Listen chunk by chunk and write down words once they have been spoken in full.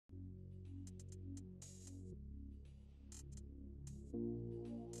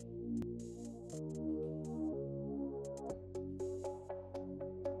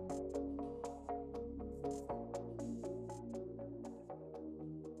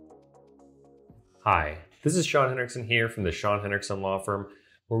Hi, this is Sean Henricksen here from the Sean Henricksen Law Firm,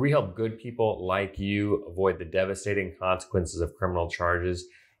 where we help good people like you avoid the devastating consequences of criminal charges.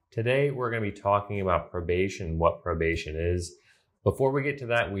 Today, we're going to be talking about probation and what probation is. Before we get to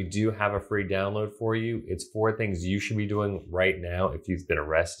that, we do have a free download for you. It's 4 things you should be doing right now if you've been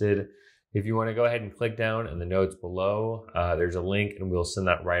arrested. If you want to go ahead and click down in the notes below, there's a link and we'll send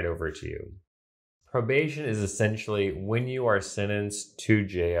that right over to you. Probation is essentially when you are sentenced to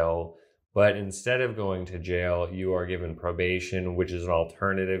jail, but instead of going to jail, you are given probation, which is an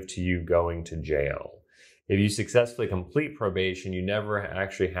alternative to you going to jail. If you successfully complete probation, you never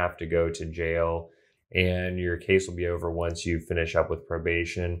actually have to go to jail, and your case will be over once you finish up with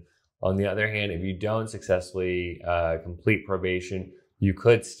probation. On the other hand, if you don't successfully complete probation, you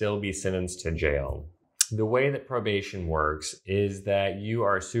could still be sentenced to jail. The way that probation works is that you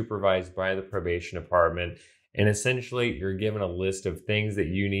are supervised by the probation department, and essentially you're given a list of things that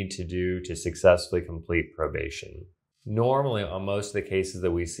you need to do to successfully complete probation. Normally, on most of the cases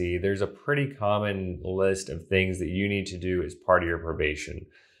that we see, there's a pretty common list of things that you need to do as part of your probation.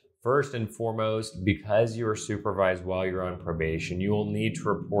 First and foremost, because you are supervised while you're on probation, you will need to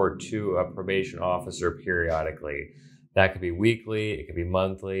report to a probation officer periodically. That could be weekly, it could be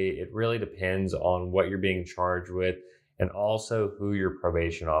monthly. It really depends on what you're being charged with and also who your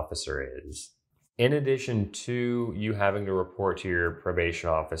probation officer is. In addition to you having to report to your probation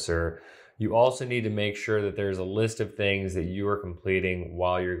officer, you also need to make sure that there's a list of things that you are completing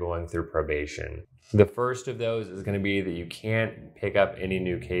while you're going through probation. The first of those is going to be that you can't pick up any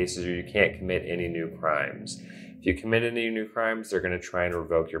new cases or you can't commit any new crimes. If you commit any new crimes, they're going to try and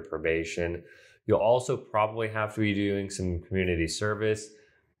revoke your probation. You'll also probably have to be doing some community service.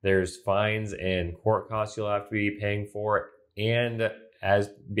 There's fines and court costs you'll have to be paying for. And as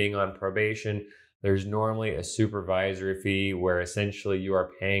being on probation, there's normally a supervisory fee where essentially you are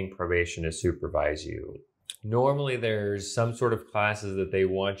paying probation to supervise you. Normally there's some sort of classes that they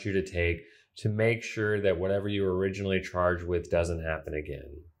want you to take to make sure that whatever you were originally charged with doesn't happen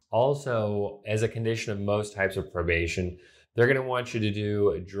again. Also, as a condition of most types of probation, they're going to want you to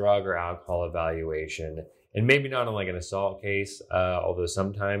do a drug or alcohol evaluation. And maybe not on like an assault case, although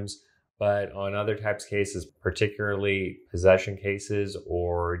sometimes, but on other types of cases, particularly possession cases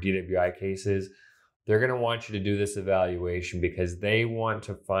or DWI cases, they're going to want you to do this evaluation because they want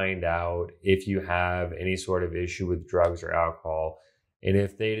to find out if you have any sort of issue with drugs or alcohol. And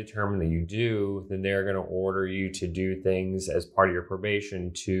if they determine that you do, then they're going to order you to do things as part of your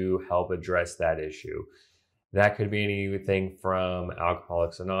probation to help address that issue. That could be anything from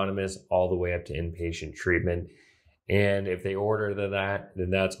Alcoholics Anonymous all the way up to inpatient treatment. And if they order that,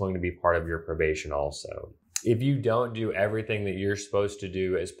 then that's going to be part of your probation also. If you don't do everything that you're supposed to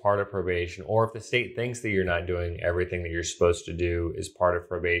do as part of probation, or if the state thinks that you're not doing everything that you're supposed to do as part of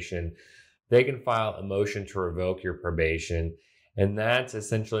probation, they can file a motion to revoke your probation. And that's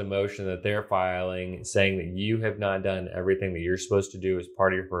essentially a motion that they're filing saying that you have not done everything that you're supposed to do as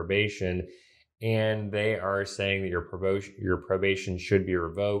part of your probation. And they are saying that your probation should be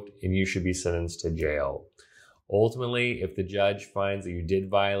revoked and you should be sentenced to jail. Ultimately, if the judge finds that you did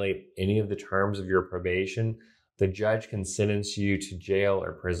violate any of the terms of your probation, the judge can sentence you to jail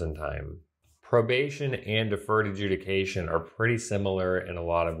or prison time. Probation and deferred adjudication are pretty similar in a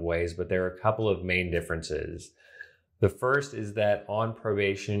lot of ways, but there are a couple of main differences. The first is that on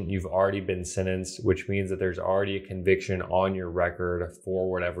probation, you've already been sentenced, which means that there's already a conviction on your record for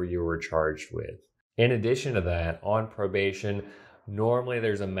whatever you were charged with. In addition to that, on probation, normally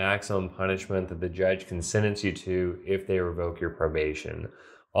there's a maximum punishment that the judge can sentence you to if they revoke your probation.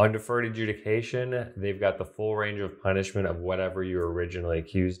 On deferred adjudication, they've got the full range of punishment of whatever you were originally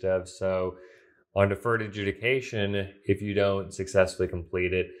accused of. So on deferred adjudication, if you don't successfully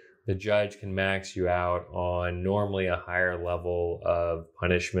complete it, the judge can max you out on normally a higher level of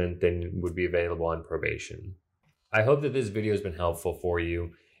punishment than would be available on probation. I hope that this video has been helpful for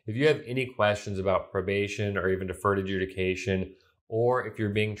you. If you have any questions about probation or even deferred adjudication, or if you're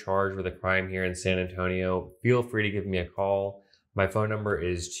being charged with a crime here in San Antonio, feel free to give me a call. My phone number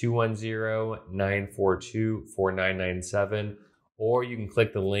is 210-942-4997, or you can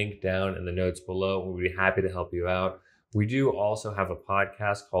click the link down in the notes below. We'll be happy to help you out. We do also have a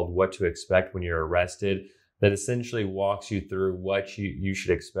podcast called What to Expect When You're Arrested that essentially walks you through what you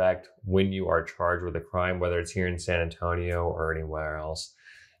should expect when you are charged with a crime, whether it's here in San Antonio or anywhere else.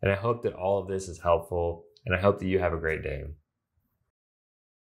 And I hope that all of this is helpful, and I hope that you have a great day.